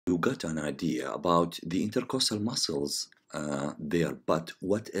you got an idea about the intercostal muscles there, but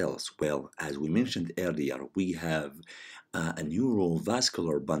what else? Well, as we mentioned earlier, we have a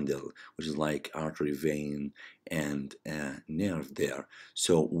neurovascular bundle, which is like artery, vein, and nerve there.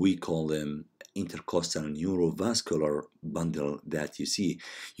 So we call them intercostal neurovascular bundle that you see.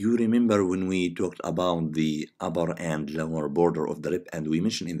 You remember when we talked about the upper and lower border of the rib, and we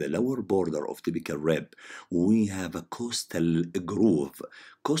mentioned in the lower border of typical rib, we have a costal groove.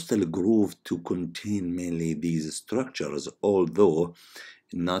 Costal groove to contain mainly these structures, although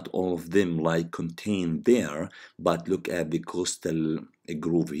not all of them like contained there, but look at the costal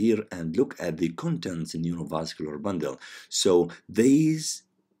groove here and look at the contents in neurovascular bundle. So these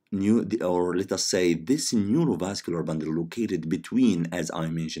or let us say this neurovascular bundle located between, as I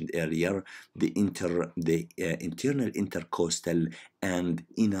mentioned earlier, the internal intercostal and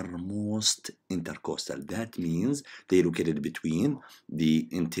innermost intercostal. That means they located between the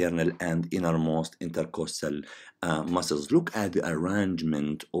internal and innermost intercostal muscles. Look at the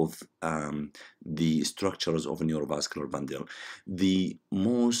arrangement of the structures of a neurovascular bundle. The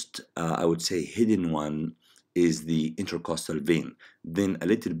most, I would say, hidden one is the intercostal vein, then a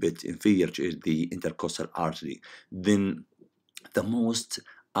little bit inferior to the intercostal artery, then the most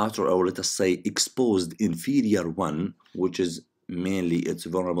outer, or let us say exposed inferior one, which is mainly it's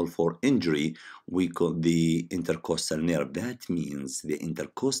vulnerable for injury, we call the intercostal nerve. That means the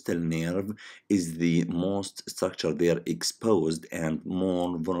intercostal nerve is the most structure there exposed and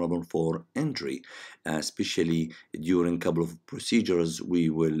more vulnerable for injury, especially during a couple of procedures. We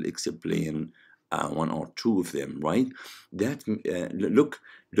will explain one or two of them, right? That look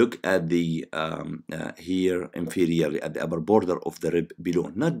at the here inferiorly at the upper border of the rib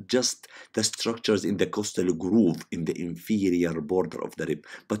below, not just the structures in the costal groove in the inferior border of the rib,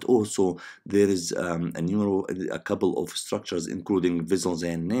 but also there is a couple of structures including vessels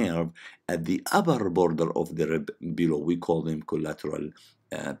and nerve at the upper border of the rib below. We call them collateral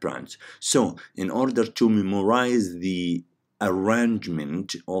branch. So in order to memorize the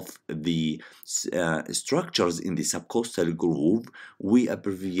arrangement of the structures in the subcostal groove, we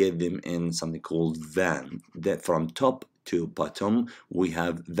abbreviate them in something called VAN. That from top to bottom we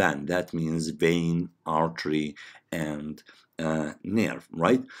have VAN. That means vein, artery, and nerve,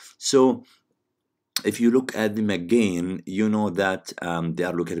 right? So if you look at them again, you know that they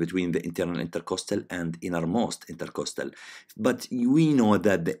are located between the internal intercostal and innermost intercostal. But we know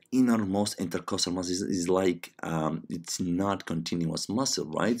that the innermost intercostal muscle is like, it's not continuous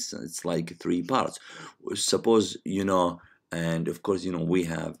muscle, right? So it's like three parts. Suppose, you know, and of course, you know, we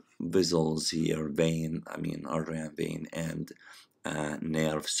have vessels here, vein, artery and vein, and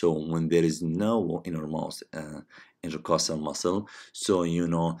nerve. So when there is no innermost intercostal muscle, so you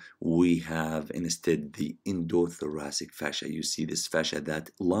know we have instead the endothoracic fascia. You see this fascia that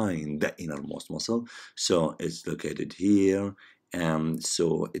line the innermost muscle, so it's located here, and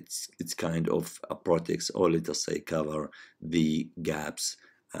so it's kind of protects, or let us say cover the gaps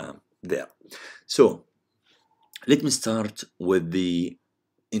there. So let me start with the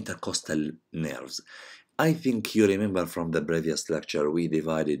intercostal nerves. I think you remember from the previous lecture we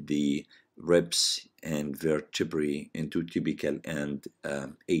divided the ribs and vertebrae into typical and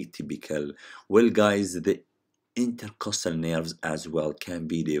atypical. Well guys, the intercostal nerves as well can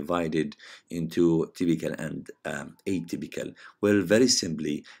be divided into typical and atypical. Well, very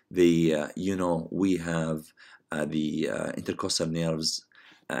simply, the you know, we have the intercostal nerves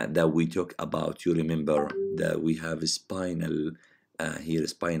that we talk about. You remember that we have spinal here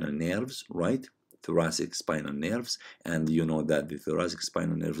spinal nerves, right? Thoracic spinal nerves, and you know that the thoracic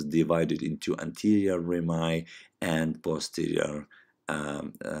spinal nerves divided into anterior rami and posterior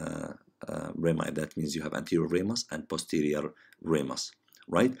rami. That means you have anterior ramus and posterior ramus,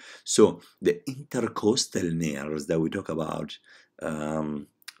 right? So the intercostal nerves that we talk about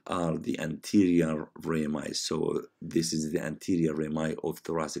are the anterior rami. So this is the anterior rami of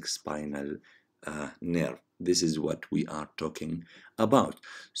thoracic spinal nerve. This is what we are talking about.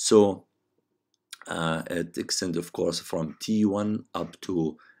 So it extends, of course, from T1 up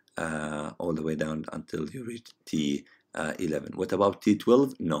to all the way down until you reach T11. What about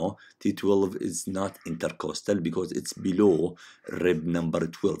T12? No, T12 is not intercostal because it's below rib number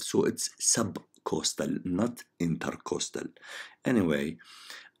 12. So it's subcostal, not intercostal. Anyway,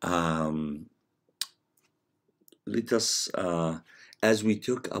 let us, as we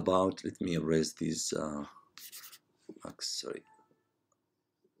talk about, let me erase these, sorry.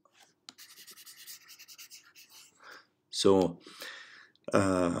 So,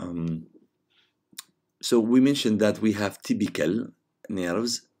 so we mentioned that we have typical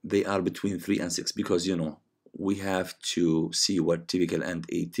nerves. They are between 3 and 6 because, you know, we have to see what typical and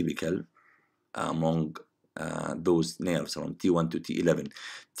atypical among those nerves from T1 to T11.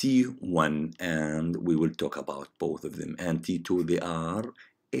 T1, and we will talk about both of them, and T2, they are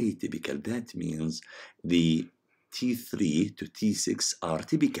atypical. That means the T3 to T6 are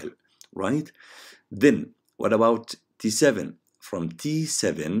typical, right? Then what about T7? From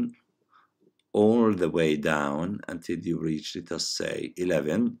T7 all the way down until you reach, let us say,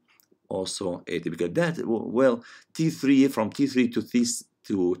 11, also atypical. That, well, T3, from T3 to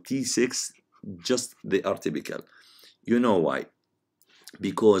T6, just they are typical. You know why?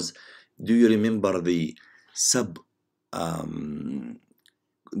 Because do you remember the subcostal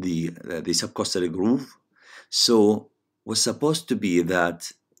groove? So was supposed to be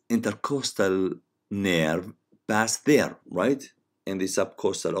that intercostal nerve passed there, right? In the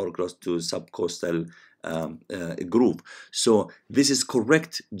subcostal or close to subcostal groove. So this is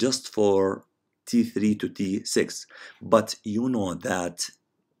correct just for T3 to T6. But you know that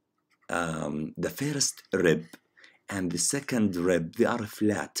the first rib and the second rib, they are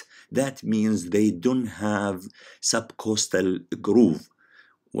flat. That means they don't have subcostal groove.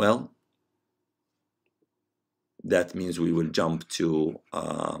 Well, that means we will jump to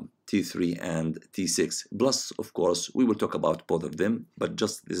T3 and T6. Plus, of course, we will talk about both of them, but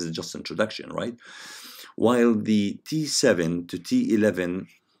this is just introduction, right? While the T7 to T11,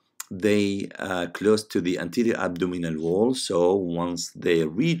 they close to the anterior abdominal wall. So once they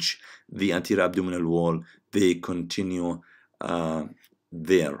reach the anterior abdominal wall, they continue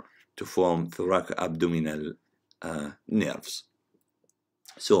there to form thoracoabdominal nerves.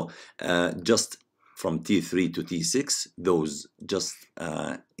 So just from T3 to T6, those just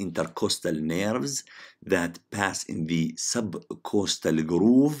intercostal nerves that pass in the subcostal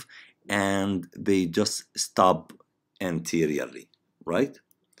groove, and they just stop anteriorly, right?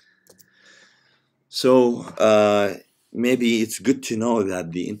 So maybe it's good to know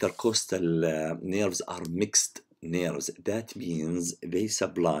that the intercostal nerves are mixed nerves. That means they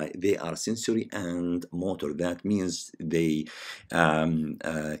are sensory and motor. That means they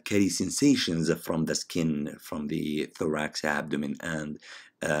carry sensations from the skin, from the thorax, abdomen, and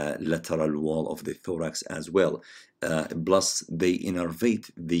lateral wall of the thorax as well. Plus, they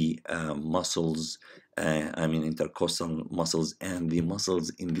innervate the muscles, intercostal muscles, and the muscles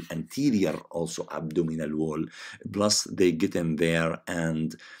in the anterior also abdominal wall. Plus, they get in there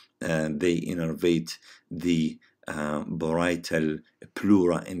and they innervate the parietal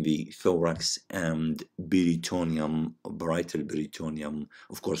pleura in the thorax and peritoneum, parietal peritoneum.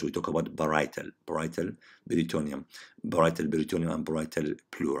 Of course, we talk about parietal peritoneum, and parietal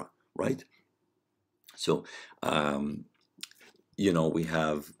pleura, right? So, we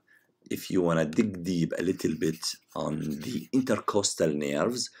have, if you want to dig deep a little bit on the intercostal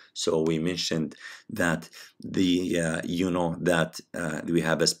nerves, so we mentioned that we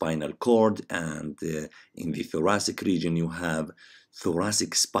have a spinal cord, and in the thoracic region you have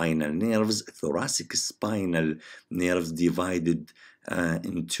thoracic spinal nerves. Thoracic spinal nerves divided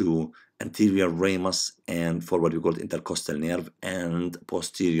into anterior ramus and forward, we call it intercostal nerve, and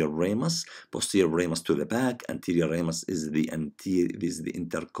posterior ramus. Posterior ramus to the back, anterior ramus is the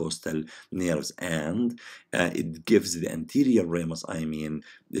intercostal nerves, and it gives the anterior ramus,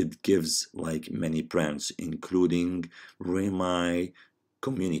 it gives like many branches, including rami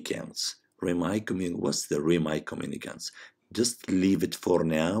communicants. What's the rami communicants? Just leave it for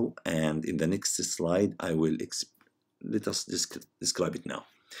now, and in the next slide I will let us describe it now.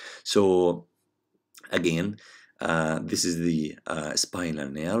 So again, this is the spinal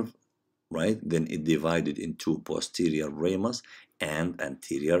nerve, right? Then it divided into posterior ramus and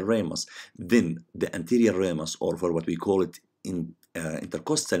anterior ramus. Then the anterior ramus, or for what we call it in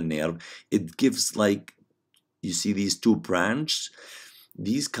intercostal nerve, it gives, like, you see these two branches,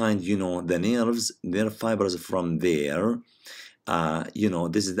 these kind, the nerve fibers from there.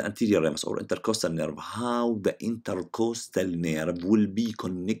 This is the anterior ramus or intercostal nerve. How the intercostal nerve will be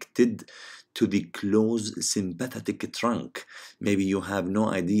connected to the closed sympathetic trunk. Maybe you have no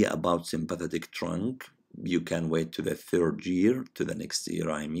idea about sympathetic trunk. You can wait to the third year, to the next year,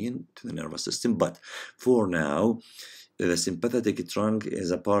 to the nervous system. But for now, the sympathetic trunk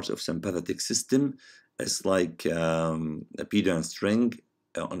is a part of sympathetic system. It's like a pedal string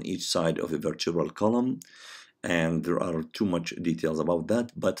on each side of the vertebral column. And there are too much details about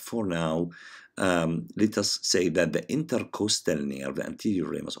that, but for now, let us say that the intercostal nerve, the anterior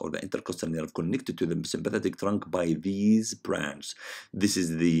ramus or the intercostal nerve, connected to the sympathetic trunk by these branches. This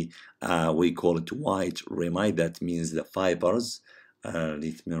is the we call it white rami. That means the fibers. Let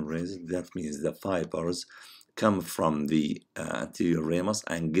me erase it. That means the fibers come from the anterior ramus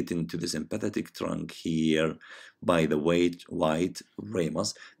and get into the sympathetic trunk here by the white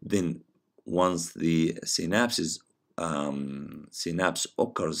ramus. Then once the synapse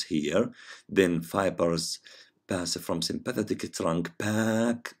occurs here, then fibers pass from sympathetic trunk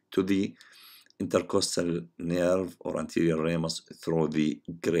back to the intercostal nerve or anterior ramus through the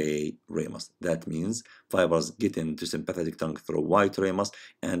gray ramus. That means fibers get into sympathetic trunk through white ramus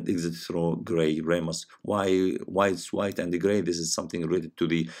and exit through gray ramus. Why it's white and gray? This is something related to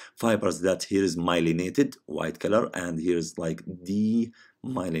the fibers that here is myelinated, white color, and here is like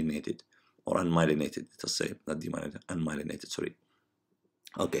demyelinated or unmyelinated. Let's say not demyelinated, unmyelinated. Sorry.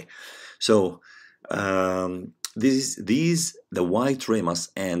 Okay, so the white ramus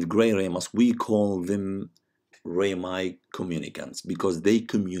and gray ramus, we call them rami communicants because they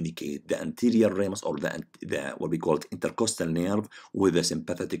communicate the anterior ramus or the what we call intercostal nerve with the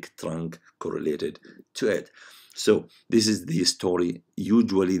sympathetic trunk correlated to it. So this is the story.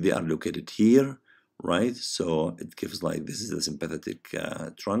 Usually they are located here, right? So it gives like this is the sympathetic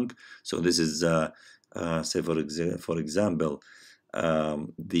trunk. So this is say for example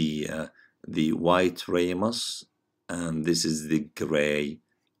the white ramus, and this is the gray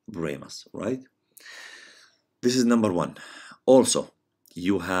ramus, right? This is number one. Also,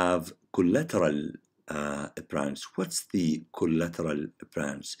 you have collateral branch. What's the collateral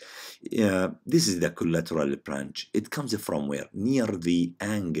branch? This is the collateral branch. It comes from where? Near the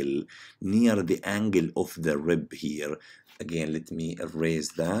angle of the rib here. Again, let me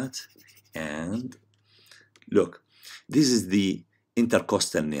erase that. And look, this is the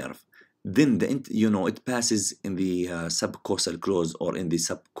intercostal nerve. Then it passes in the subcostal close or in the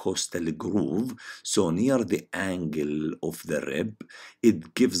subcostal groove. So near the angle of the rib,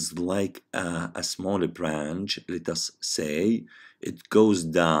 it gives like a small branch. Let us say it goes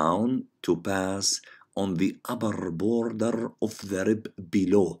down to pass on the upper border of the rib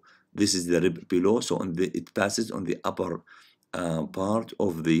below. This is the rib below. So it passes on the upper part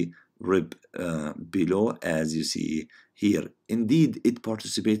of the rib below, as you see here. Indeed, it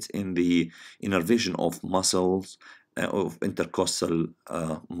participates in the innervation of muscles, of intercostal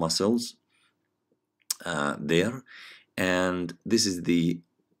muscles there. And this is the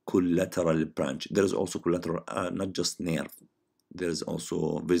collateral branch. There is also collateral, not just nerve. There is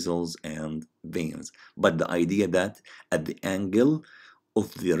also vessels and veins. But the idea that at the angle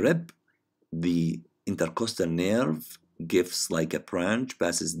of the rib, the intercostal nerve gives like a branch,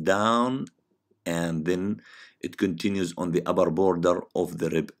 passes down, and then it continues on the upper border of the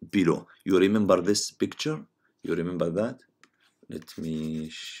rib below. You remember this picture? You remember that? You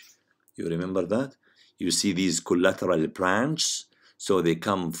remember that? You see these collateral branches, so they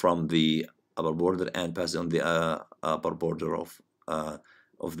come from the upper border and pass on the upper border of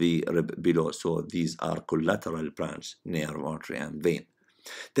the rib below. So these are collateral branches, nerve, artery, and vein.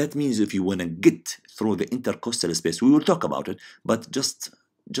 That means if you want to get through the intercostal space, we will talk about it, but just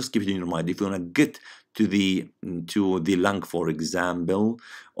keep it in your mind. If you want to get to the lung, for example,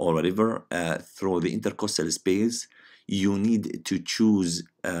 or whatever, through the intercostal space, you need to choose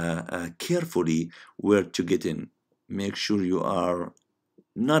carefully where to get in. Make sure you are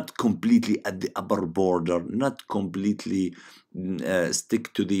not completely at the upper border, not completely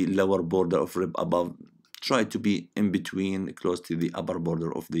stick to the lower border of rib above. Try to be in between, close to the upper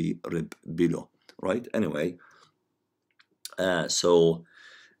border of the rib below, right? Anyway, so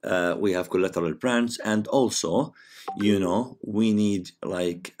we have collateral branch, and also, we need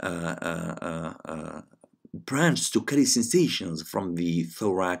like branch to carry sensations from the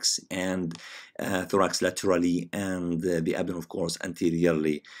thorax and thorax laterally and the abdomen, of course,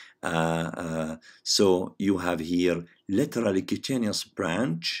 anteriorly. So you have here laterally cutaneous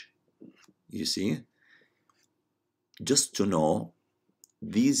branch, you see. Just to know,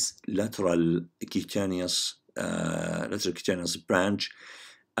 these lateral cutaneous branch,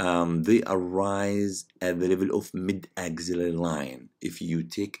 they arise at the level of mid-axillary line. If you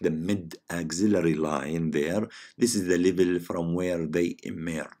take the mid-axillary line there, this is the level from where they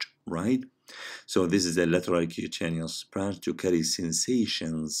emerge, right? So this is the lateral cutaneous branch to carry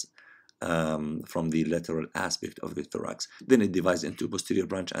sensations from the lateral aspect of the thorax. Then it divides into posterior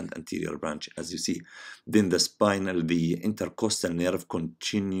branch and anterior branch, as you see. Then the intercostal nerve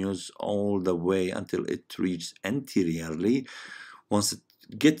continues all the way until it reaches anteriorly. Once it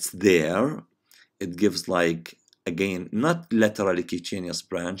gets there, it gives like, again, not laterally cutaneous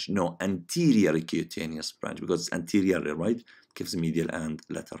branch, no, anterior cutaneous branch, because it's anteriorly, right? It gives medial and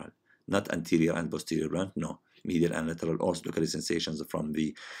lateral, not anterior and posterior branch, no. Medial and lateral also to carry sensations from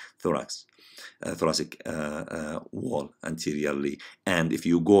the thoracic wall anteriorly. And if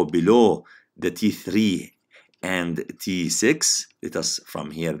you go below the T3 and T6. Let us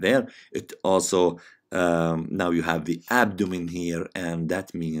from here there. It also now you have the abdomen here, and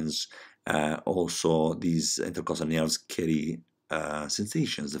that means also these intercostal nerves carry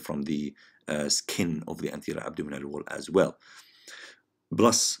sensations from the skin of the anterior abdominal wall as well.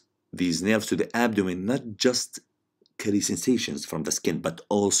 Plus, these nerves to the abdomen not just carry sensations from the skin, but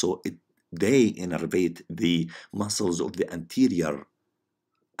also they innervate the muscles of the anterior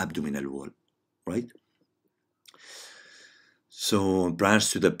abdominal wall, right? So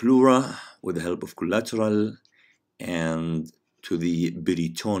branch to the pleura with the help of collateral, and to the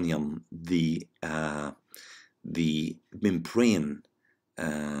peritoneum, the membrane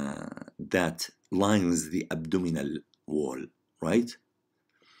that lines the abdominal wall, right?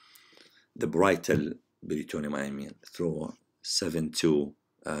 The parietal peritoneum, I mean, through 7 to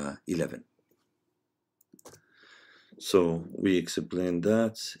 11. So we explained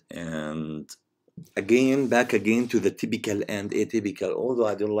that, and again, back again to the typical and atypical, although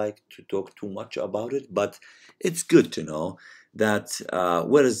I don't like to talk too much about it, but it's good to know that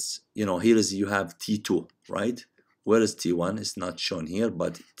whereas, here is you have T2, right? Whereas T1 is not shown here,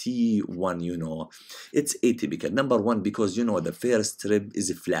 but T1, it's atypical. Number one, because, the first rib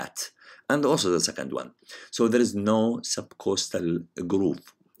is flat, and also the second one. So there is no subcostal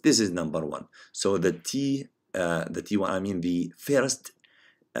groove. This is number one. So the T1, I mean the first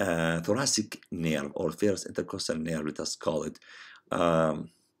thoracic nerve or first intercostal nerve, let us call it,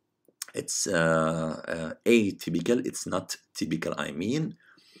 it's atypical. It's not typical, I mean,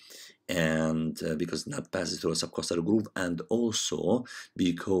 and because it not passes through a subcostal groove, and also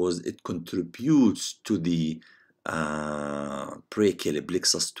because it contributes to the brachial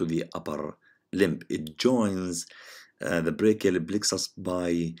plexus, to the upper limb. It joins the brachial plexus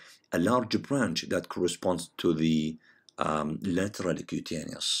by a large branch that corresponds to the lateral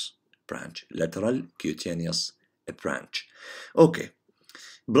cutaneous branch. Lateral cutaneous branch. Okay.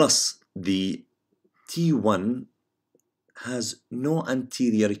 Plus, the T1 has no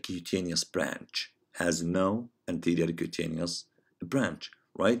anterior cutaneous branch. Has no anterior cutaneous branch,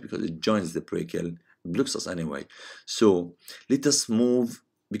 right? Because it joins the brachial plexus anyway. So let us move,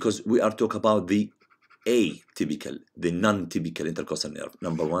 because we are talking about the atypical, the non-typical intercostal nerve.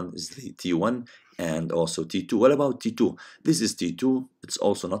 Number one is the T1 and also T2. What about T2? This is T2. It's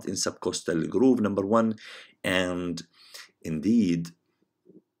also not in subcostal groove, number one. And indeed,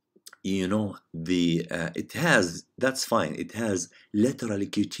 it has, that's fine, it has lateral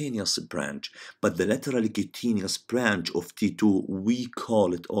cutaneous branch, but the lateral cutaneous branch of T2, we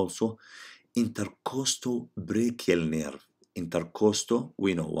call it also intercostal brachial nerve. Intercostal,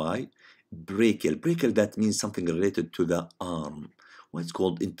 we know why. Brachial, that means something related to the arm. Why it's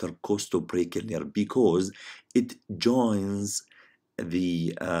called intercostal brachial nerve? Because it joins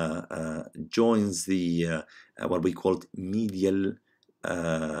the what we call medial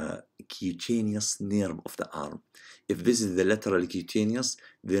cutaneous nerve of the arm. If this is the lateral cutaneous,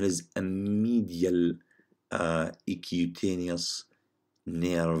 there is a medial cutaneous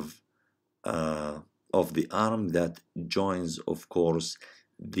nerve of the arm that joins, of course,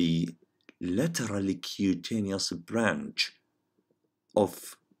 the lateral cutaneous branch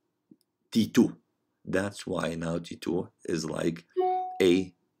of T2. That's why now T2 is like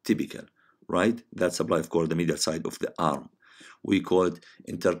atypical, right? That supplies, of course, the medial side of the arm. We call it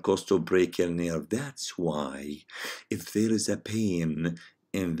intercostal brachial nerve. That's why if there is a pain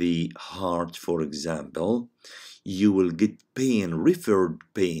in the heart, for example, you will get pain, referred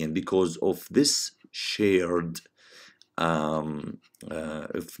pain, because of this shared,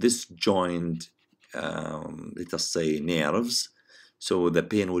 if this joined, let us say, nerves. So the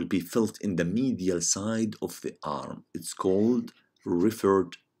pain will be felt in the medial side of the arm. It's called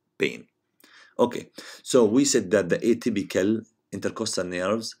referred pain. Okay, so we said that the atypical intercostal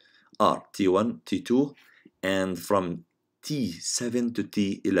nerves are T1, T2, and from T7 to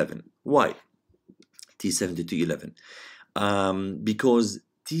T11. Why T7 to T11? Because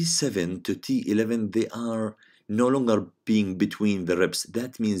T7 to T11, they are no longer being between the ribs.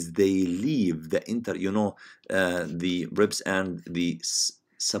 That means they leave the the ribs and the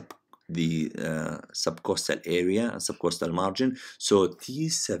subcostal area and subcostal margin. So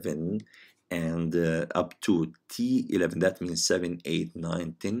T7 and up to T11, that means 7, 8,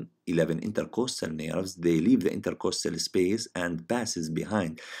 9, 10, 11 intercostal nerves, they leave the intercostal space and passes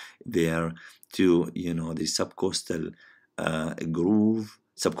behind there to, the subcostal groove,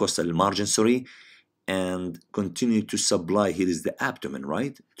 subcostal margin, sorry, and continue to supply, here is the abdomen,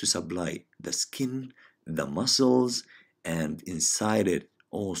 right? To supply the skin, the muscles, and inside it,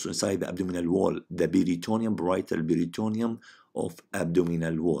 also inside the abdominal wall, the peritoneum, parietal peritoneum of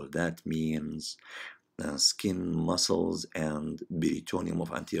abdominal wall. That means skin, muscles, and peritoneum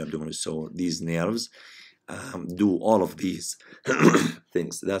of anterior abdominis. So these nerves do all of these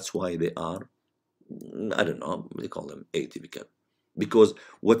things. That's why they are, I don't know, they call them atypical. Because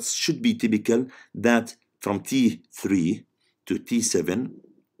what should be typical, that from T3 to T7,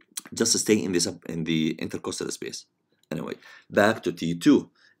 just stay in this in the intercostal space. Anyway, back to T2,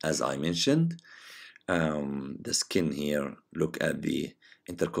 as I mentioned, the skin here. Look at the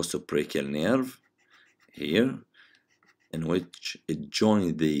intercostal brachial nerve here, in which it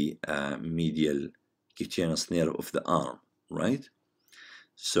joins the medial cutaneous nerve of the arm, right?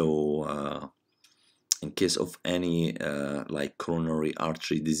 So in case of any like coronary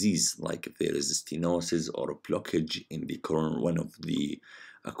artery disease, like if there is stenosis or a blockage in the one of the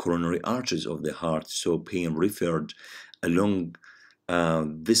coronary arteries of the heart, so pain referred along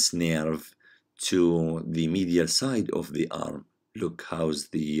this nerve to the medial side of the arm. Look how's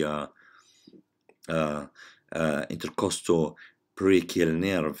the intercostal brachial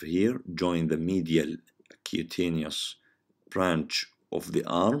nerve here join the medial cutaneous branch of the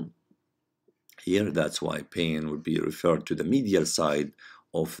arm here. That's why pain would be referred to the medial side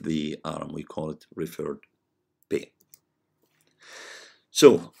of the arm. We call it referred pain.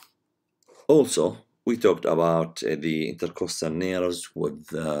 So also we talked about the intercostal nerves with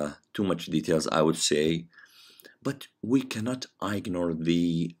too much details, I would say, but we cannot ignore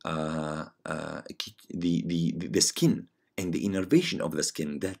the skin and the innervation of the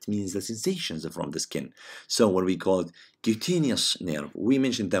skin. That means the sensations from the skin. So what we call it cutaneous nerve. We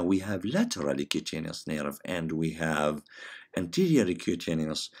mentioned that we have lateral cutaneous nerve and we have anterior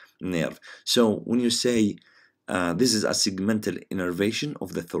cutaneous nerve. So when you say this is a segmental innervation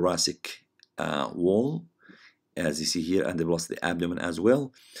of the thoracic wall, as you see here, and plus the abdomen as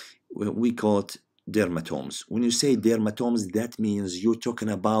well, we call it dermatomes. When you say dermatomes, that means you're talking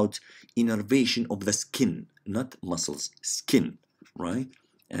about innervation of the skin, not muscles, skin, right?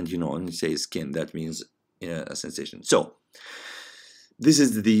 And you know, when you say skin, that means a sensation. So this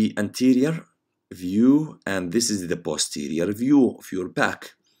is the anterior view and this is the posterior view of your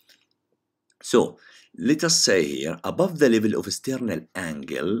back. So let us say here, above the level of sternal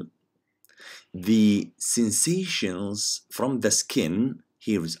angle, the sensations from the skin,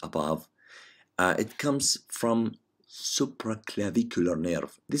 here is above, it comes from supraclavicular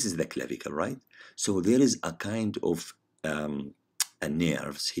nerve. This is the clavicle, right? So there is a kind of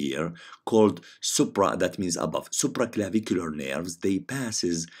nerves here called supra, that means above. Supraclavicular nerves, they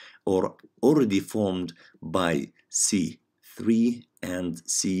passes or already formed by C3 and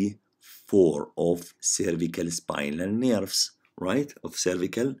C4 of cervical spinal nerves, right? Of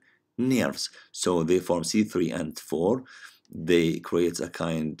cervical nerves. So they form C3 and 4. They create a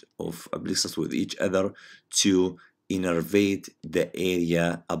kind of a plexus with each other to innervate the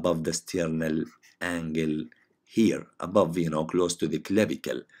area above the sternal angle here, above, you know, close to the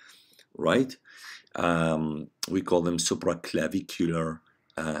clavicle, right? We call them supraclavicular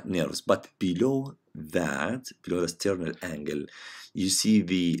nerves. But below that, below the sternal angle, you see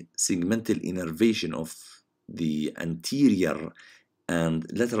the segmental innervation of the anterior and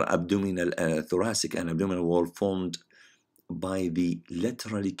lateral abdominal, thoracic and abdominal wall formed by the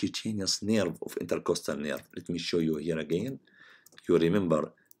lateral cutaneous nerve of intercostal nerve. Let me show you here again. You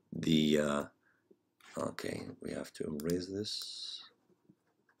remember the okay, we have to erase this.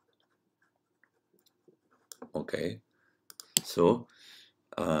 Okay, so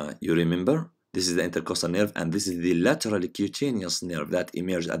you remember this is the intercostal nerve and this is the lateral cutaneous nerve that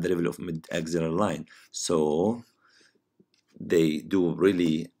emerges at the level of mid-axillary line. So they do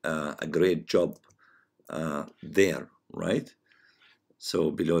really a great job there, right?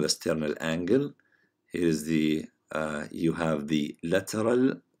 So below the sternal angle, here is the you have the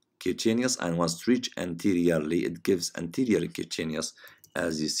lateral cutaneous, and once reached anteriorly, it gives anterior cutaneous,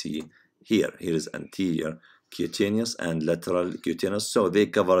 as you see here. Here is anterior cutaneous and lateral cutaneous. So they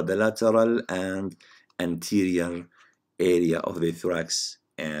cover the lateral and anterior area of the thorax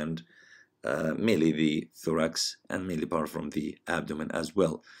and mainly the thorax and mainly part from the abdomen as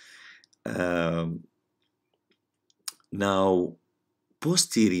well. Now,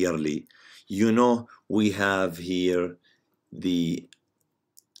 posteriorly, you know, we have here the,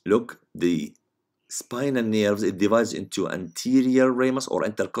 look, the spinal nerves. It divides into anterior ramus or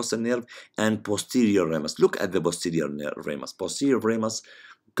intercostal nerve and posterior ramus. Look at the posterior ramus. Posterior ramus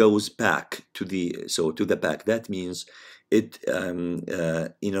goes back to the, so to the back. That means it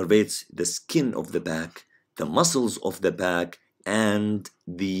innervates the skin of the back, the muscles of the back, and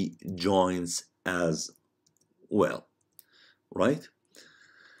the joints as well, right?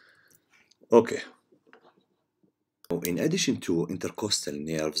 Okay. In addition to intercostal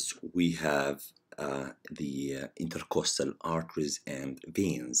nerves, we have intercostal arteries and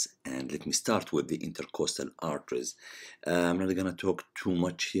veins. And let me start with the intercostal arteries. I'm not going to talk too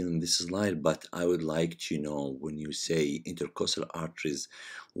much here in this slide, but I would like to know, when you say intercostal arteries,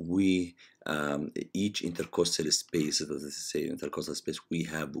 we each intercostal space, let's say intercostal space, we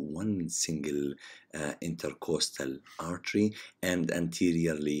have one single intercostal artery, and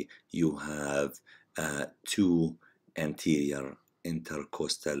anteriorly you have two anterior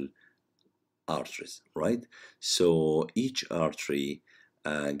intercostal arteries, right? So each artery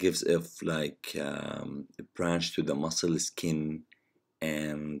gives off like a branch to the muscle, skin,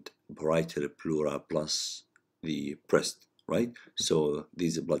 and parietal pleura plus the breast, right? So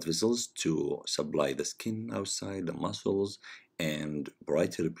these are blood vessels to supply the skin outside, the muscles, and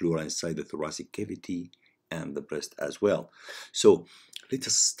parietal pleura inside the thoracic cavity and the breast as well. So let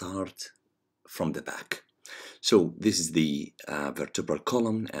us start from the back. So this is the vertebral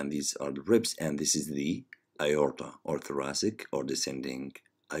column, and these are the ribs, and this is the aorta, or thoracic or descending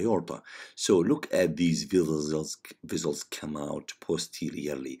aorta. So look at these vessels come out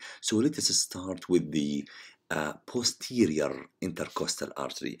posteriorly. So let us start with the posterior intercostal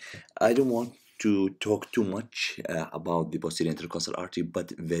artery. I don't want to talk too much about the posterior intercostal artery,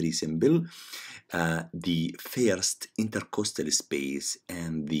 but very simple. The first intercostal space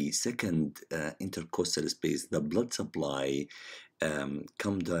and the second intercostal space, the blood supply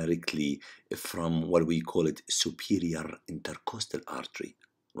come directly from what we call it superior intercostal artery,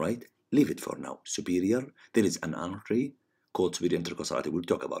 right? Leave it for now. Superior, there is an artery called superior intercostal artery. We'll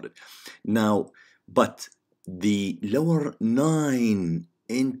talk about it. Now, but the lower 9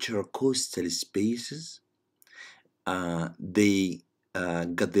 intercostal spaces, they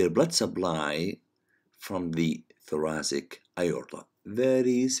got their blood supply from the thoracic aorta.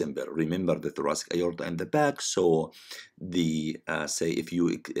 Very simple. Remember the thoracic aorta in the back. So the say if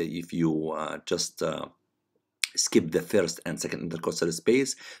you just skip the first and second intercostal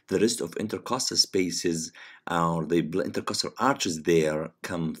space, the rest of intercostal spaces or the intercostal arches there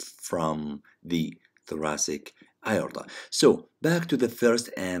come from the thoracic aorta. So back to the first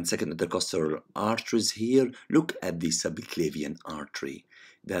and second intercostal arteries here. Look at the subclavian artery.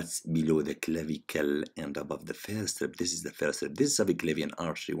 That's below the clavicle and above the first rib. This is the first rib. This is subclavian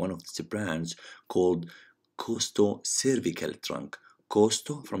artery, one of its branch called costo-cervical trunk.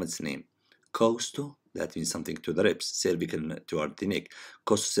 Costo from its name. Costo, that means something to the ribs. Cervical toward the neck.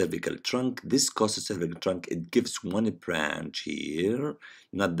 Costo-cervical trunk. This costo-cervical trunk, it gives one branch here.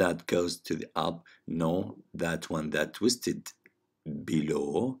 Not that goes to the up. No, that one that twisted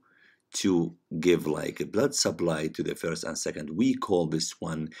below to give like a blood supply to the first and second. We call this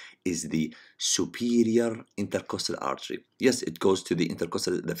one is the superior intercostal artery. Yes, it goes to the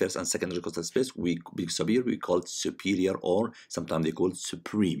intercostal, the first and second intercostal space. We call it superior, or sometimes they call it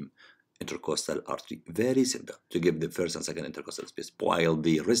supreme intercostal artery. Very simple to give the first and second intercostal space, while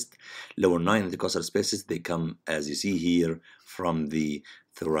the rest lower 9 intercostal spaces, they come, as you see here, from the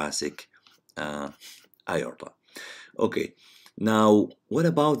thoracic aorta. Okay. Now, what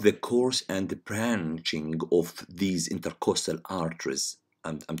about the course and the branching of these intercostal arteries?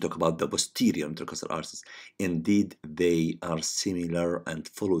 I'm talking about the posterior intercostal arteries. Indeed, they are similar and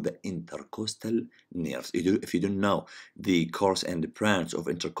follow the intercostal nerves. If you don't know the course and the branch of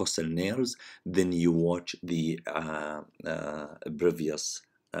intercostal nerves, then you watch the previous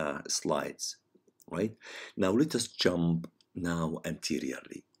slides, right? Now, let us jump now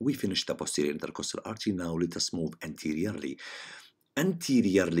anteriorly. We finished the posterior intercostal artery. Now let us move anteriorly.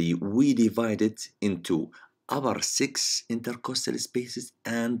 Anteriorly, we divide it into upper 6 intercostal spaces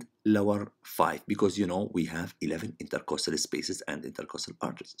and lower 5, because you know we have 11 intercostal spaces and intercostal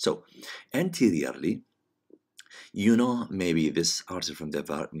arteries. So anteriorly, you know maybe this artery from the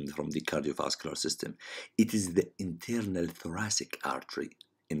cardiovascular system. It is the internal thoracic artery.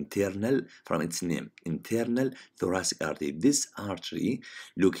 Internal from its name, internal thoracic artery. This artery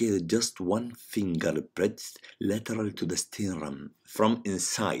located just 1 finger breadth lateral to the sternum, from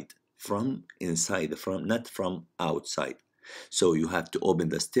inside, not from outside. So you have to open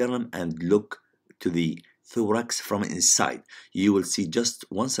the sternum and look to the thorax from inside. You will see just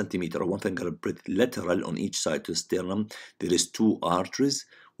 1 centimeter or 1 finger breadth lateral on each side to the sternum. There is 2 arteries.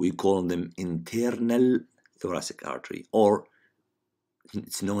 We call them internal thoracic artery, or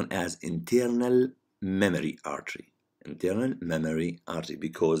it's known as internal mammary artery. Internal mammary artery,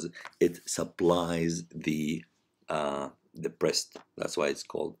 because it supplies the breast. That's why it's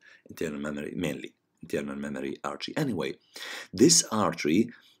called internal mammary, mainly internal mammary artery. Anyway, this artery,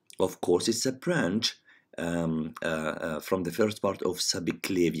 of course, it's a branch from the first part of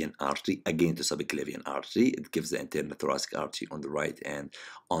subclavian artery, again to subclavian artery. It gives the internal thoracic artery on the right and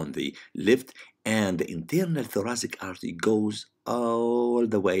on the left, and the internal thoracic artery goes all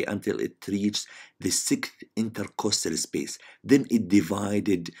the way until it reaches the 6th intercostal space. Then it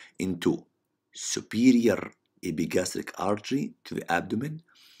divided into superior epigastric artery to the abdomen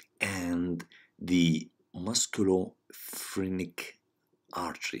and the musculophrenic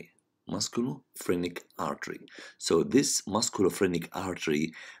artery. So this musculophrenic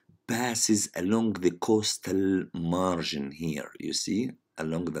artery passes along the costal margin here. You see,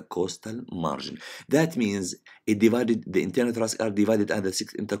 along the costal margin. That means it divided, the internal thoracic artery divided at the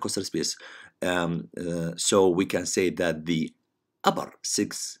 6th intercostal space. So we can say that the upper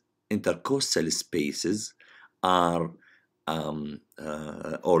 6 intercostal spaces are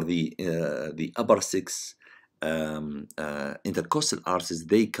or the upper 6 intercostal arteries,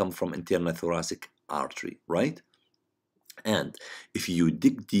 they come from internal thoracic artery, right? And if you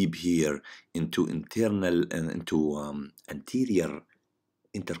dig deep here into internal and anterior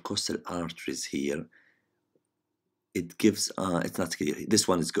intercostal arteries here, it gives it's not clear. This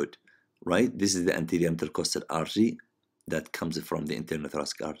one is good, right? This is the anterior intercostal artery that comes from the internal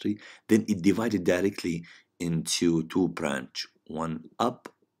thoracic artery. Then it divided directly into 2 branches, one up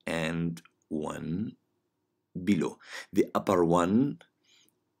and one below. The upper one,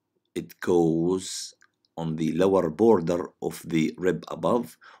 it goes on the lower border of the rib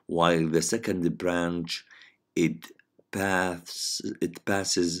above, while the second branch, it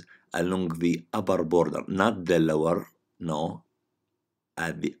passes along the upper border, not the lower, no,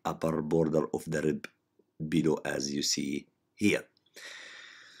 at the upper border of the rib below, as you see here.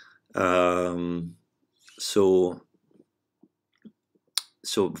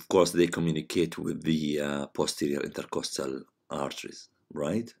 So of course they communicate with the posterior intercostal arteries,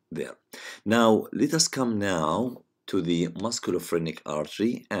 right there. Now let us come now to the musculophrenic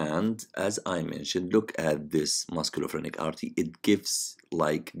artery, and as I mentioned, look at this musculophrenic artery. It gives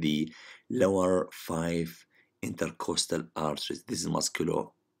like the lower 5 intercostal arteries. This is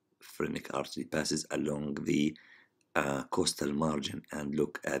musculophrenic artery, passes along the costal margin, and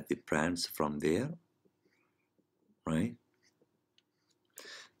look at the branch from there, right,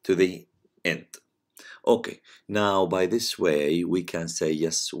 to the end. Okay, now by this way we can say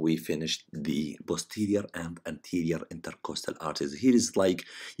yes, we finished the posterior and anterior intercostal arteries. Here is like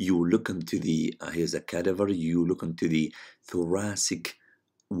you look into the here's a cadaver, you look into the thoracic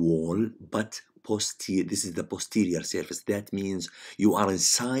wall, but posterior, this is the posterior surface. That means you are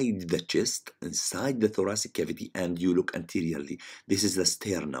inside the chest, inside the thoracic cavity, and you look anteriorly. This is the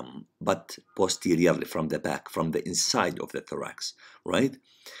sternum, but posteriorly, from the back, from the inside of the thorax, right?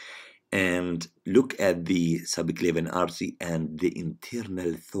 And look at the subclavian artery and the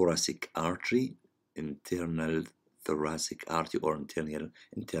internal thoracic artery, or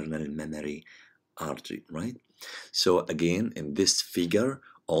internal mammary artery, right? So again, in this figure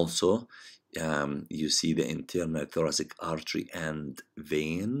also, you see the internal thoracic artery and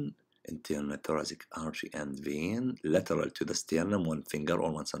vein, lateral to the sternum, 1 finger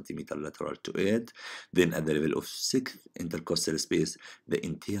or 1 centimeter lateral to it. Then at the level of 6th intercostal space, the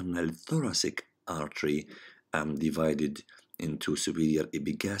internal thoracic artery divided into superior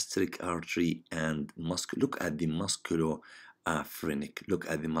epigastric artery and look at the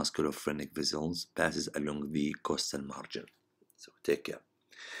musculophrenic vessels, passes along the costal margin. So take care.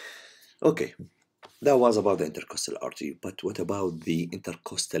 Okay, that was about the intercostal artery, but what about the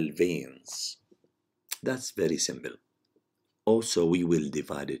intercostal veins? That's very simple. Also, we will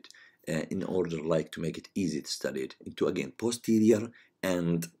divide it in order like to make it easy to study it into, again, posterior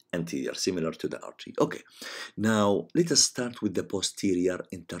and anterior, similar to the artery. Okay, now let us start with the posterior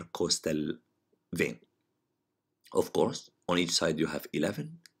intercostal vein. Of course, on each side you have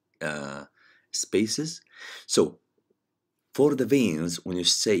 11 spaces. So for the veins, when you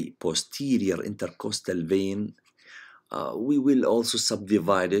say posterior intercostal vein, we will also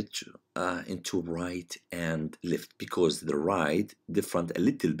subdivide it into right and left, because the right different a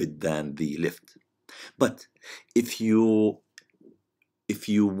little bit than the left. But if you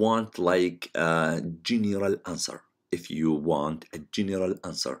want like a general answer, which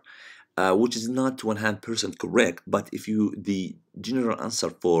is not 100% correct, but if the general answer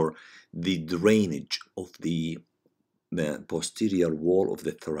for the drainage of the posterior wall of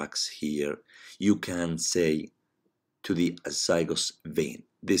the thorax here, you can say to the azygos vein.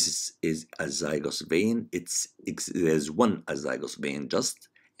 This is azygos vein. There's one azygos vein just,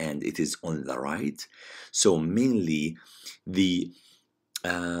 and it is on the right. So mainly the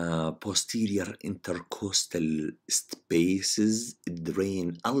posterior intercostal spaces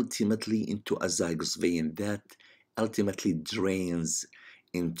drain ultimately into azygos vein that ultimately drains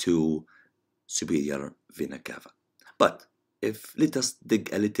into superior vena cava. But let us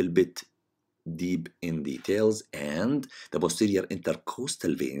dig a little bit deep in details, and the posterior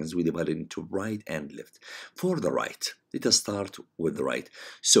intercostal veins we divide into right and left. For the right, let us start with the right.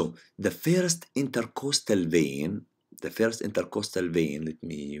 So the first intercostal vein, let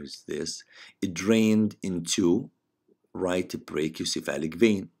me use this, it drained into right brachiocephalic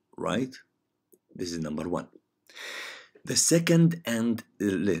vein, right? This is number one. The second and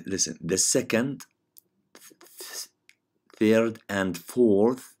listen, the second, third, and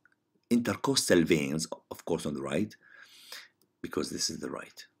fourth intercostal veins, of course, on the right, because this is the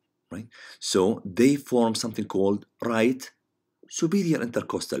right, right? So they form something called right superior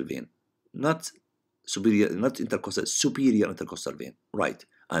intercostal vein, not superior, not intercostal, superior intercostal vein, right?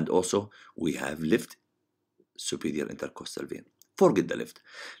 And also we have left superior intercostal vein. Forget the left.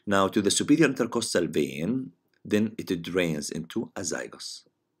 Now to the superior intercostal vein, then it drains into azygos,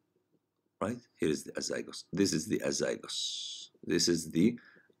 right? Here is the azygos. This is the azygos. This is the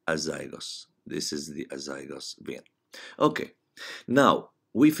azygos. This is the azygos vein. Okay. Now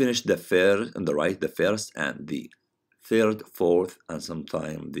we finished the first on the right, the first and the third, fourth, and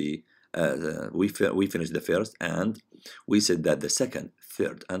sometime we finished the first, and we said that the second,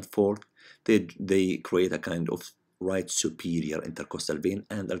 third, and fourth they create a kind of right superior intercostal vein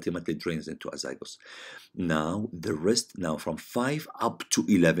and ultimately drains into azygos. Now the rest, now from 5 up to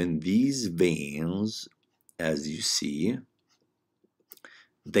 11, these veins, as you see,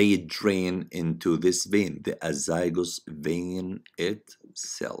 they drain into this vein, the azygos vein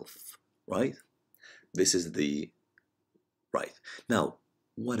itself, right? This is the right. Now,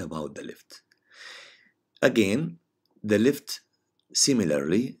 what about the left? Again, the left,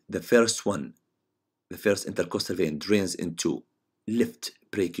 similarly, the first one, the first intercostal vein drains into left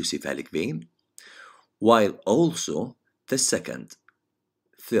brachiocephalic vein, while also the second,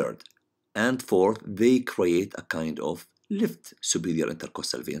 third, and fourth, they create a kind of left superior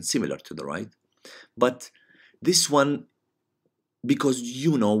intercostal vein, similar to the right. But this one, because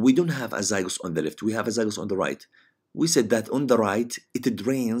you know, we don't have azygos on the left, we have azygos on the right. We said that on the right, it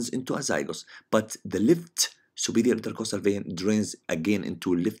drains into azygos, but the left superior intercostal vein drains again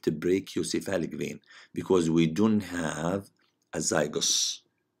into left brachiocephalic vein because we don't have azygos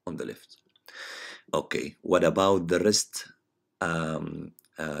on the left. Okay, what about the rest?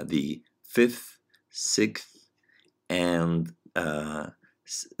 The fifth, sixth, and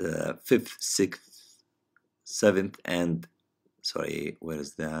fifth, sixth, seventh, and sorry, where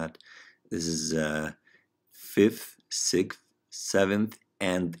is that? This is fifth, sixth, seventh,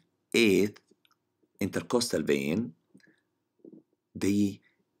 and eighth intercostal vein. They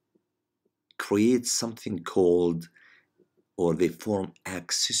create something called, or they form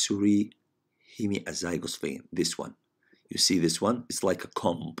accessory hemiazygos vein. This one, you see this one? It's like a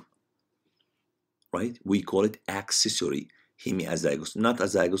comb, right? We call it accessory hemiazygos, not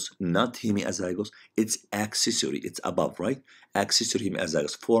azygos, not hemiazygos. It's accessory. It's above, right? Accessory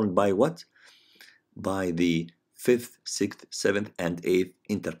hemiazygos formed by what? By the fifth, sixth, seventh, and eighth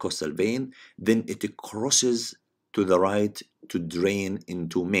intercostal vein. Then it crosses to the right to drain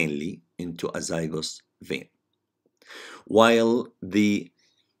into mainly into azygos vein. While the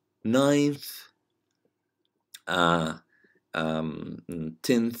ninth, 10th,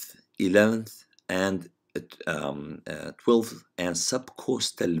 11th, and 12th and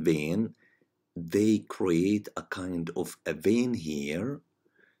subcostal vein, they create a kind of a vein here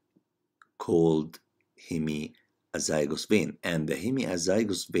called hemiazygos vein, and the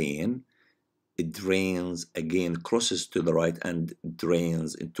hemiazygos vein, it drains again, crosses to the right and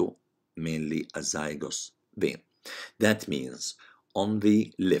drains into mainly azygos vein. That means on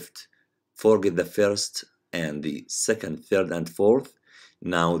the left, forget the first and the second, third, and fourth.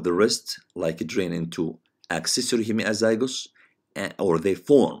 Now the rest like drain into accessory hemiazygos, or they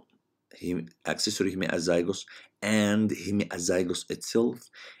form accessory hemiazygos and hemiazygos itself,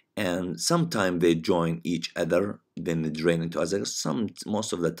 and sometimes they join each other, then they drain into azygos.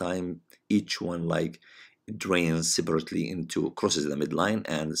 Most of the time each one like drains separately into, crosses the midline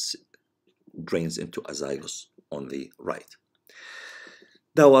and drains into azygos on the right.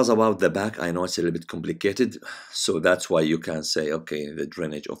 That was about the back. I know it's a little bit complicated, so that's why you can say, okay, the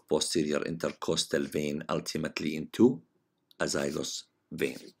drainage of posterior intercostal vein ultimately into azygos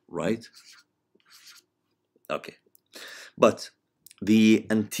vein, right? Okay, but the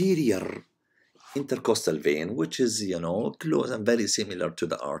anterior intercostal vein, which is, you know, close and very similar to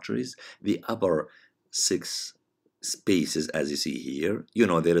the arteries, the upper 6 spaces, as you see here, you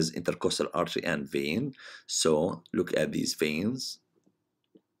know, there is intercostal artery and vein. So look at these veins.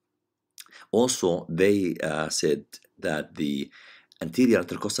 Also, they said that the anterior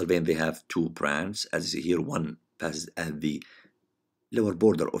intercostal vein, they have 2 branches. As you see here, one passes at the lower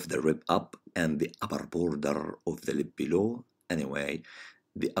border of the rib up and the upper border of the lip below. Anyway,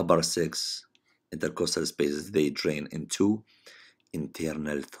 the upper 6 intercostal spaces, they drain into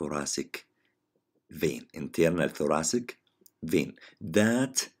internal thoracic vein. Internal thoracic vein.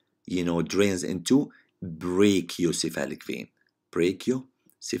 That, drains into brachiocephalic vein.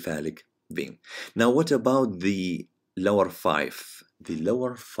 Brachiocephalic vein. Now, what about the lower 5? The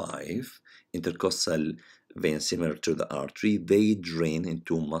lower 5 intercostal veins, similar to the artery, they drain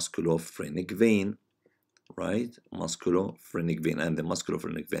into musculophrenic vein, right? Musculophrenic vein, and the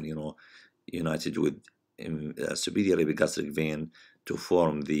musculophrenic vein, united with superior epigastric vein to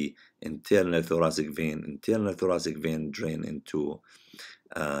form the internal thoracic vein. Internal thoracic vein drain into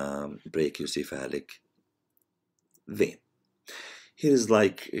brachiocephalic vein. Here's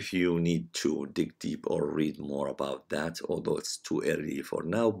like if you need to dig deep or read more about that, although it's too early for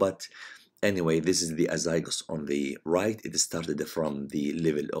now. But anyway, this is the azygos on the right. It started from the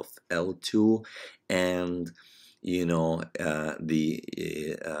level of L2, and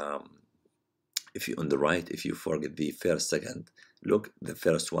if you on the right, if you forget the first second, look, the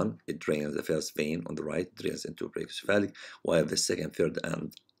first one, it drains, the first vein on the right drains into brachiocephalic, while the second, third,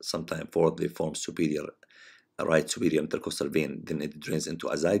 and sometime fourth, they form right superior intercostal vein, then it drains into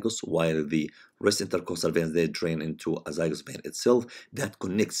azygos, while the rest intercostal veins, they drain into azygos vein itself that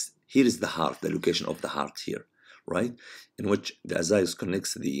connects. Here is the heart, the location of the heart here, right, in which the azygos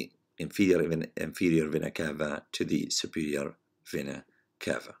connects the inferior vena cava to the superior vena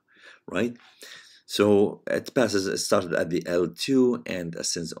cava, right? So it started at the L2 and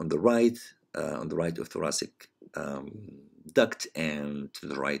ascends on the right of thoracic duct and to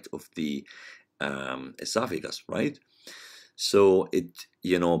the right of the esophagus, right? So it,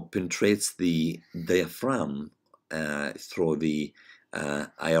 penetrates the diaphragm through the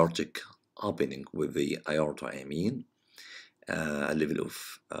aortic opening with the aorta, a level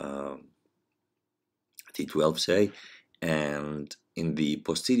of T12, say, and in the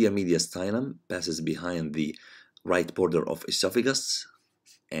posterior mediastinum passes behind the right border of esophagus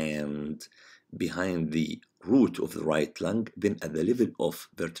and behind the root of the right lung. Then at the level of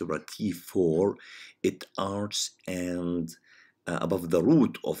vertebra T4, it arcs and above the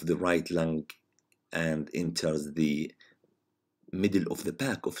root of the right lung and enters the middle of the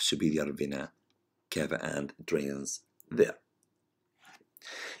back of superior vena cava and drains there.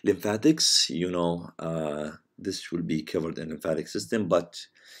 Lymphatics, this will be covered in lymphatic system, but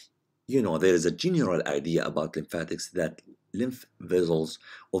there is a general idea about lymphatics that lymph vessels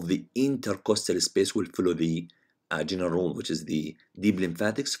of the intercostal space will follow the general rule, which is the deep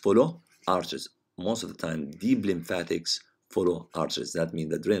lymphatics follow arteries. Most of the time, deep lymphatics follow arteries. That means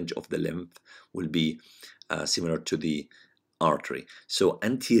the drainage of the lymph will be similar to the artery. So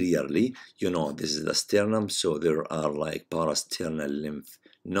anteriorly, this is the sternum, so there are like parasternal lymph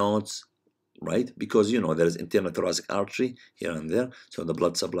nodes, right? Because there is internal thoracic artery here and there, so the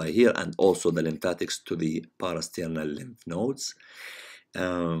blood supply here, and also the lymphatics to the parasternal lymph nodes.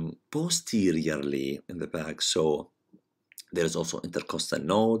 Posteriorly in the back, so there's also intercostal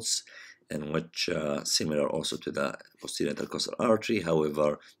nodes, in which similar also to the posterior intercostal artery.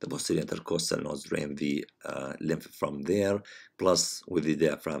 However, the posterior intercostal nodes drain the lymph from there, plus with the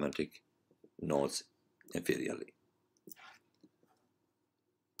diaphragmatic nodes inferiorly.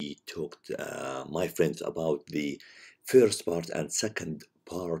 We talked, my friends, about the first part and second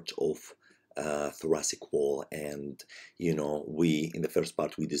part of thoracic wall, and we in the first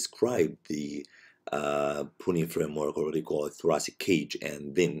part we described the Pune framework, or what we call it, thoracic cage,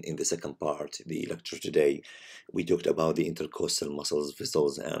 and then in the second part, the lecture today, we talked about the intercostal muscles,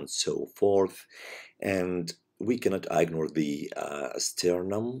 vessels, and so forth. And we cannot ignore the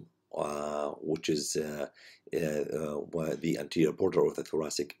sternum, which is the anterior border of the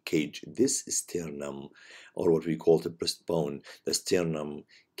thoracic cage. This sternum, or what we call the breastbone, the sternum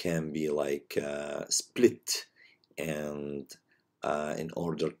can be like split, and in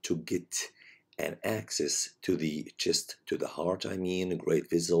order to get an access to the chest, to the heart, great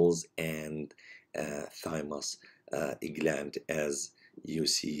vessels and thymus gland, as you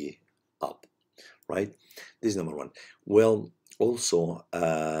see up, right? This is number one. Well, also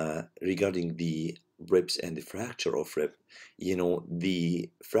regarding the ribs and the fracture of rib, the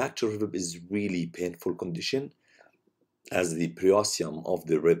fracture of rib is really painful condition, as the periosseum of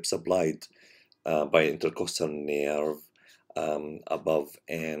the rib supplied by intercostal nerve above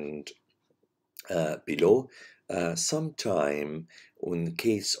and below. Sometime in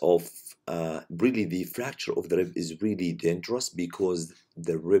case of really the fracture of the rib is really dangerous, because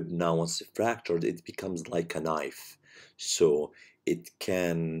the rib now, once fractured, it becomes like a knife, so it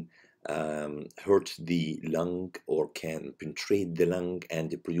can hurt the lung or can penetrate the lung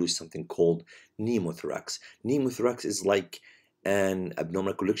and produce something called pneumothorax. Pneumothorax is like an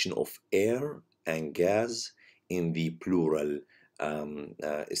abnormal collection of air and gas in the pleural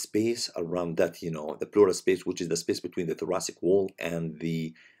space around that, the pleural space, which is the space between the thoracic wall and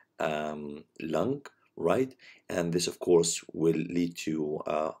the lung, right? And this, of course, will lead to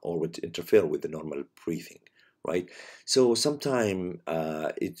or would interfere with the normal breathing, right? So sometimes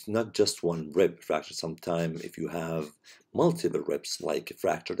it's not just one rib fracture. Sometimes if you have multiple ribs like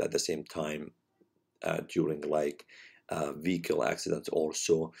fractured at the same time during like vehicle accidents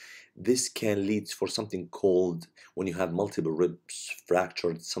also, this can lead for something called, when you have multiple ribs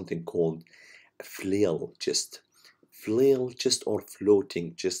fractured, something called flail chest. Flail chest or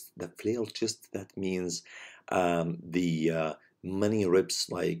floating chest. The flail chest, that means the many ribs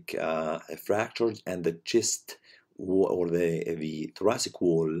like fractured, and the chest or the thoracic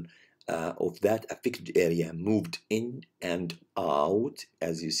wall of that affected area moved in and out,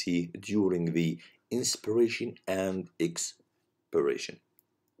 as you see, during the inspiration and expiration.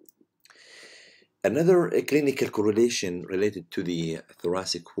 Another clinical correlation related to the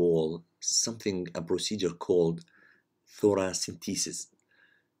thoracic wall, a procedure called thoracentesis.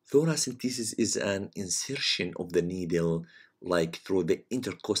 Thoracentesis is an insertion of the needle like through the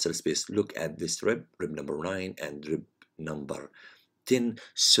intercostal space. Look at this rib number 9 and rib number 10.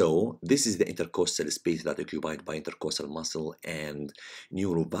 So this is the intercostal space that occupied by intercostal muscle and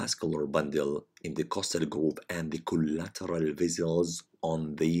neurovascular bundle in the costal groove and the collateral vessels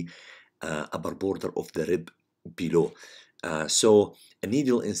on the upper border of the rib below. So a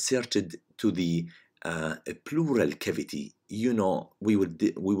needle inserted to the pleural cavity. We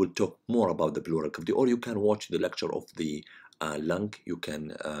will talk more about the pleural cavity, or you can watch the lecture of the lung. You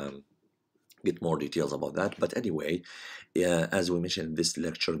can get more details about that. But anyway, as we mentioned in this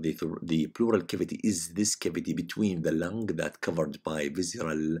lecture, the pleural cavity is this cavity between the lung that covered by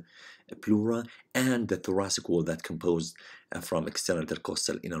visceral pleura and the thoracic wall that composed from external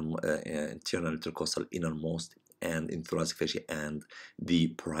intercostal, internal intercostal innermost, and in thoracic fascia, and the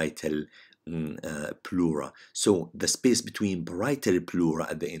parietal pleura. So the space between parietal pleura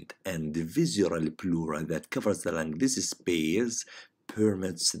at the end and the visceral pleura that covers the lung, this space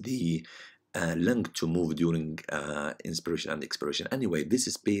permits the lung to move during inspiration and expiration. Anyway, this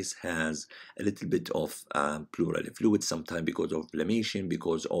space has a little bit of pleural fluid, sometimes because of inflammation,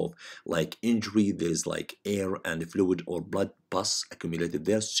 because of like injury. There's like air and fluid or blood pus accumulated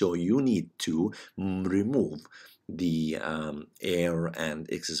there, so you need to remove the air and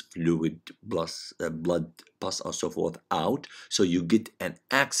excess fluid plus blood pus and so forth out, so you get an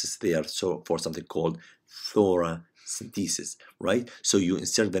access there, so for something called thoracentesis, right? So you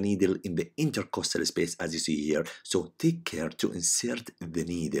insert the needle in the intercostal space, as you see here. So take care to insert the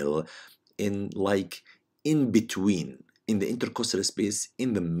needle in between, in the intercostal space,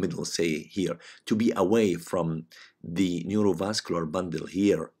 in the middle, say here, to be away from the neurovascular bundle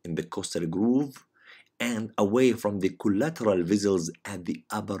here in the costal groove, and away from the collateral vessels at the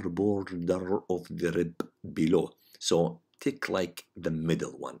upper border of the rib below. So take like the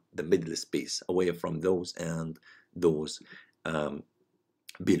middle one, the middle space, away from those and those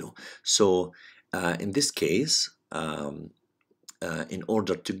below. So in this case, in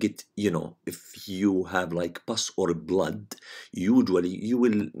order to get, if you have like pus or blood, usually you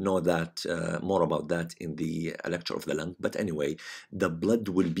will know that more about that in the lecture of the lung. But anyway, the blood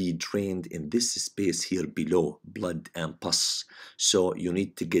will be drained in this space here below, blood and pus. So you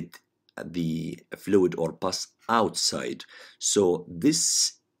need to get the fluid or pus outside. So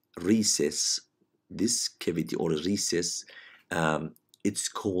this recess, this cavity or recess, it's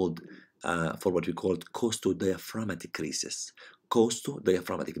called for what we call costodiaphragmatic recess.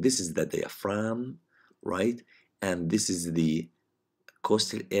 Costodiaphragmatic. This is the diaphragm, right? And this is the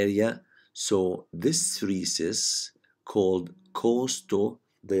costal area. So this recess called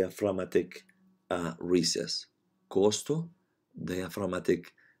costodiaphragmatic recess.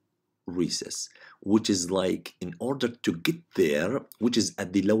 Costodiaphragmatic recess, which is like, in order to get there, which is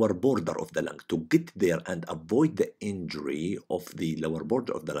at the lower border of the lung, to get there and avoid the injury of the lower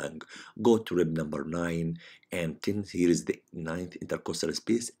border of the lung, go to rib number 9 and 10. Here is the 9th intercostal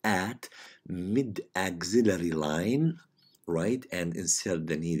space at mid-axillary line, right? And insert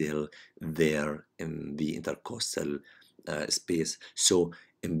the needle there in the intercostal space. So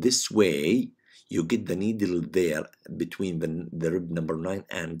in this way, you get the needle there between the rib number 9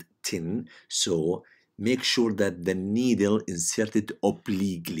 and 10. So make sure that the needle inserted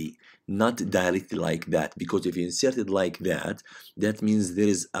obliquely, not directly like that, because if you insert it like that, that means there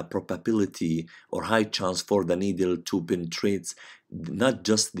is a probability or high chance for the needle to penetrate not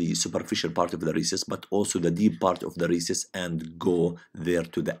just the superficial part of the recess, but also the deep part of the recess and go there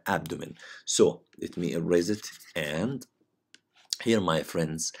to the abdomen. So let me erase it. And here, my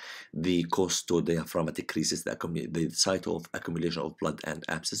friends, the costodiaphragmatic recess, the site of accumulation of blood and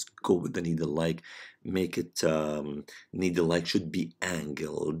abscess, go with the needle-like, make it needle-like, should be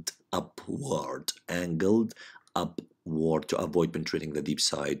angled upward to avoid penetrating the deep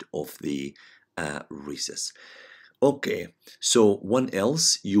side of the recess. Okay, so one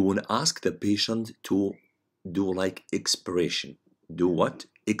else, you will ask the patient to do like expiration. Do what?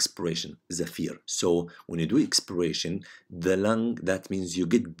 Expiration, zephyr. So when you do expiration, the lung, that means you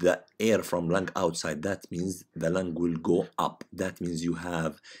get the air from lung outside. That means the lung will go up. That means you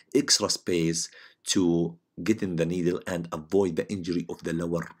have extra space to get in the needle and avoid the injury of the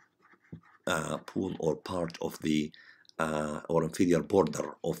lower pool or part of the or inferior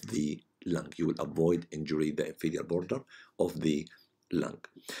border of the lung. You will avoid injury the inferior border of the lung.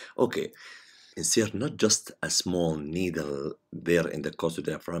 Okay. Insert not just a small needle there in the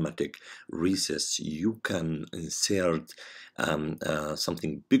costodiaphragmatic recess. You can insert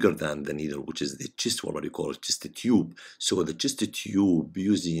something bigger than the needle, which is the chest wall, what you call it, chest tube. So the chest tube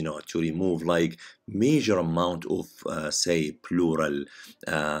using, to remove like major amount of say pleural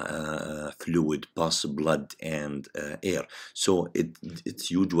fluid, pus, blood, and air. So it's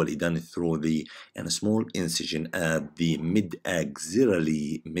usually done through a small incision at the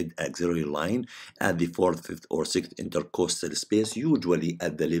mid-axillary line at the 4th, 5th, or 6th intercostal space, usually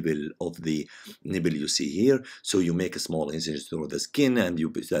at the level of the nipple you see here. So you make a small incision through the skin, and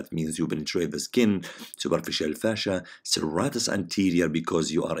that means you penetrate the skin, superficial fascia, serratus anterior,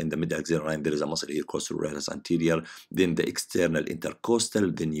 because you are in the mid-axillary line. There is a muscle here called serratus anterior. Then the external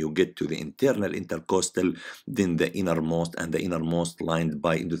intercostal. Then you get to the internal intercostal. Then the innermost, and the innermost lined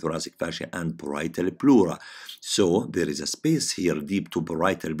by endothoracic fascia and parietal pleura. So there is a space here deep to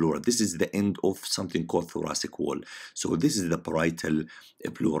parietal pleura. This is the end of something called thoracic wall. So this is the parietal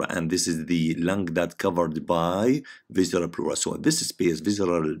pleura, and this is the lung that covered by visceral pleura. So this space,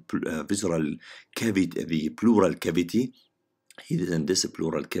 visceral cavity, the pleural cavity. Here in this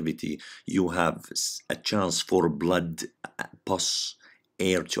pleural cavity, you have a chance for blood, pus,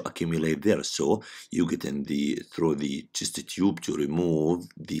 air to accumulate there. So you get in through the chest tube to remove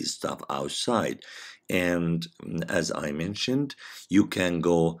the stuff outside. And as I mentioned, you can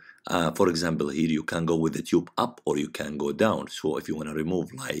go, for example, here you can go with the tube up, or you can go down. So if you want to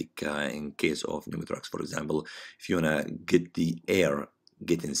remove, like in case of pneumothorax, for example, if you want to get the air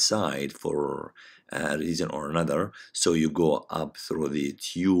get inside for a reason or another, so you go up through the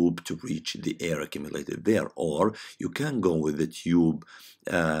tube to reach the air accumulated there, or you can go with the tube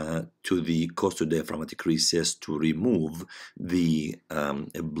to the costodiaphragmatic recess to remove the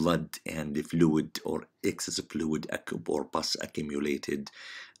blood and the fluid or excess fluid or pus accumulated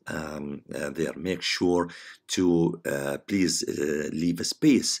there. Make sure to please leave a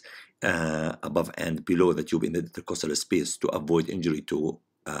space above and below the tube in the intercostal space to avoid injury to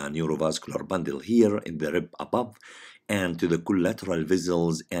neurovascular bundle here in the rib above, and to the collateral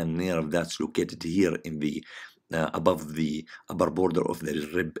vessels and nerve that's located here in the above the upper border of the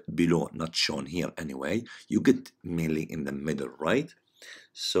rib below, not shown here anyway. You get mainly in the middle, right?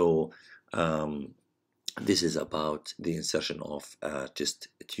 So this is about the insertion of chest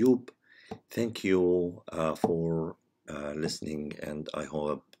tube. Thank you for listening, and I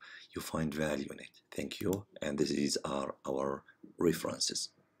hope you find value in it. Thank you, and this is our references.